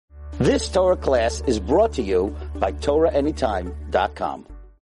This Torah class is brought to you by TorahAnytime.com.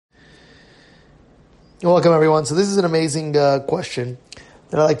 Welcome, everyone. So this is an amazing question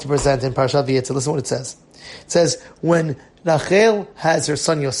that I'd like to present in Parashat Vayetzei. Listen to what it says. It says, when Rachel has her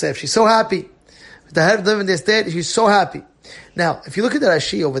son Yosef, she's so happy. The head of living their state, she's so happy. Now, if you look at the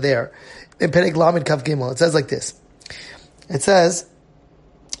Rashi over there, in Perek Lamed Kav Gimel, it says like this. It says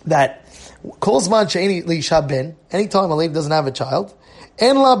that Kol Zman She'eni Leisha Ben, anytime a lady doesn't have a child,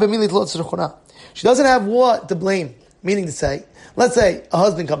 En La B'mi Litlot Tzurchuna, she doesn't have what to blame. Meaning to say, let's say a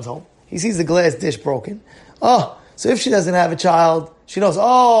husband comes home, he sees the glass dish broken. Oh, so if she doesn't have a child, she knows,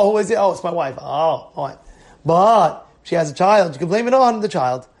 oh, who is it? Oh, it's my wife. Oh, my wife. But if she has a child, you can blame it on the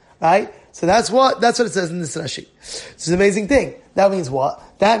child, right? So that's what it says in this Rashi. It's an amazing thing. That means what?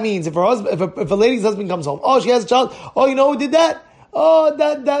 That means if a lady's husband comes home, oh, she has a child. Oh, you know who did that? Oh,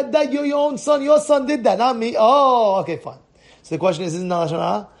 that your own son, your son did that, not me. Oh, okay, fine. So the question is, isn't that Lashon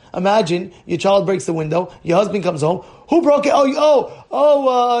Hara? Imagine your child breaks the window, your husband comes home. Who broke it?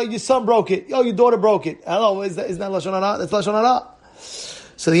 Your son broke it. Oh, your daughter broke it. Hello, isn't that Lashon Hara? That's Lashon Hara.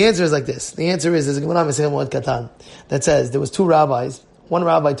 So the answer is like this. The answer is, there's a Gemara Mesechet Moed Katan that says there was two rabbis. One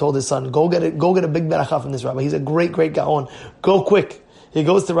rabbi told his son, go get a big beracha from this rabbi. He's a great gaon. Go quick. He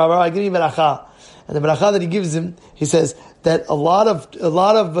goes to Rabbi, give me beracha. And the beracha that he gives him, he says that a lot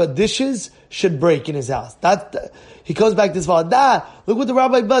of dishes should break in his house. He comes back to his father. Look what the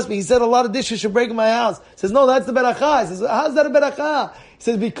rabbi blessed me. He said a lot of dishes should break in my house. He says, no, that's the beracha. He says, how's that a beracha? He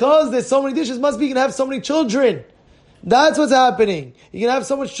says, because there's so many dishes, must be you can have so many children. That's what's happening. You can have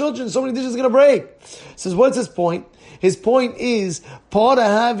so much children, so many dishes are going to break. He says, what's his point? His point is, part of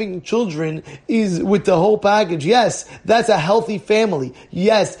having children is with the whole package. Yes, that's a healthy family.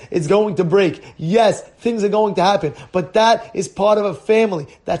 Yes, it's going to break. Yes, things are going to happen. But that is part of a family.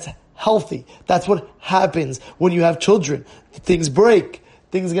 That's healthy. That's what happens when you have children. Things break.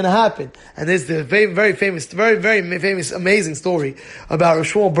 Things are going to happen. And there's the very famous, amazing story about Rav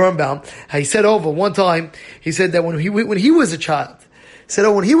Shmuel Birnbaum. How he said over one time, he said that when he was a child,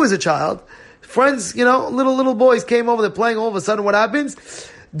 friends, little boys came over, they're playing, all of a sudden what happens?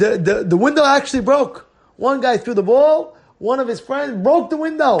 The window actually broke. One guy threw the ball, one of his friends broke the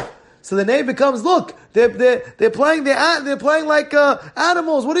window. So the neighbor comes, look, they're playing like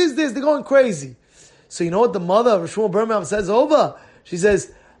animals. What is this? They're going crazy. So you know what the mother of Shmuel Birnbaum says over? She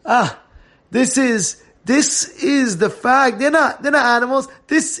says, this is the fact. They're not animals.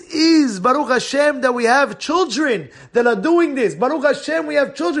 This is Baruch Hashem that we have children that are doing this. Baruch Hashem, we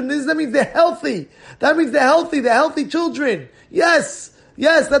have children. That means they're healthy. They're healthy children. Yes,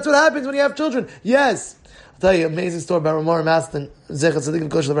 that's what happens when you have children. Yes. I'll tell you an amazing story about Ramar Maston, Zecher Tzaddik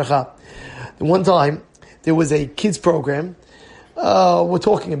V'Kosh L'Bracha. One time, there was a kids program. We're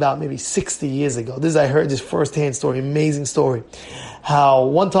talking about maybe 60 years ago. I heard this first-hand story, amazing story. How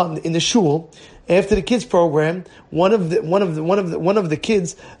one time in the shul, after the kids program, one of the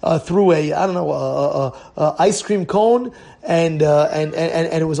kids threw a ice cream cone and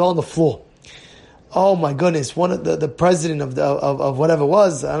it was on the floor. Oh my goodness! One of the president of whatever it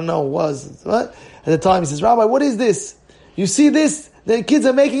was, I don't know, what at the time, he says, Rabbi, what is this? You see this? The kids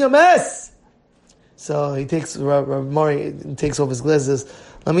are making a mess. So he takes Rabbi Mari takes off his glasses.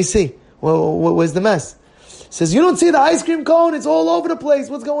 Let me see. Where's the mess? He says, you don't see the ice cream cone? It's all over the place.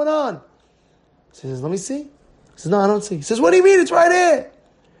 What's going on? He says, let me see. He says, no, I don't see. He says, what do you mean? It's right here.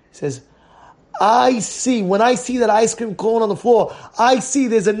 He says, I see. When I see that ice cream cone on the floor, I see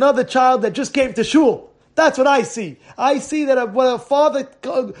there's another child that just came to shul. That's what I see. I see that when a father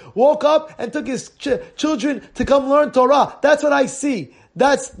woke up and took his children to come learn Torah. That's what I see.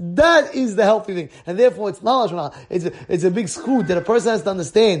 That is the healthy thing. And therefore it's not, it's a big scoot that a person has to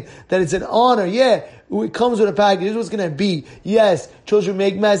understand that it's an honor. Yeah, it comes with a package. This is what's going to be. Yes, children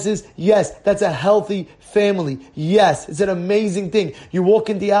make messes. Yes, that's a healthy family. Yes, it's an amazing thing. You walk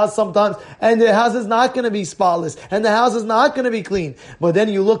into the house sometimes and the house is not going to be spotless and the house is not going to be clean. But then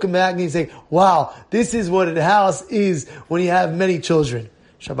you look back and you say, wow, this is what a house is when you have many children.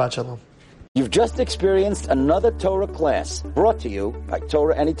 Shabbat Shalom. You've just experienced another Torah class brought to you by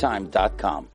TorahAnytime.com.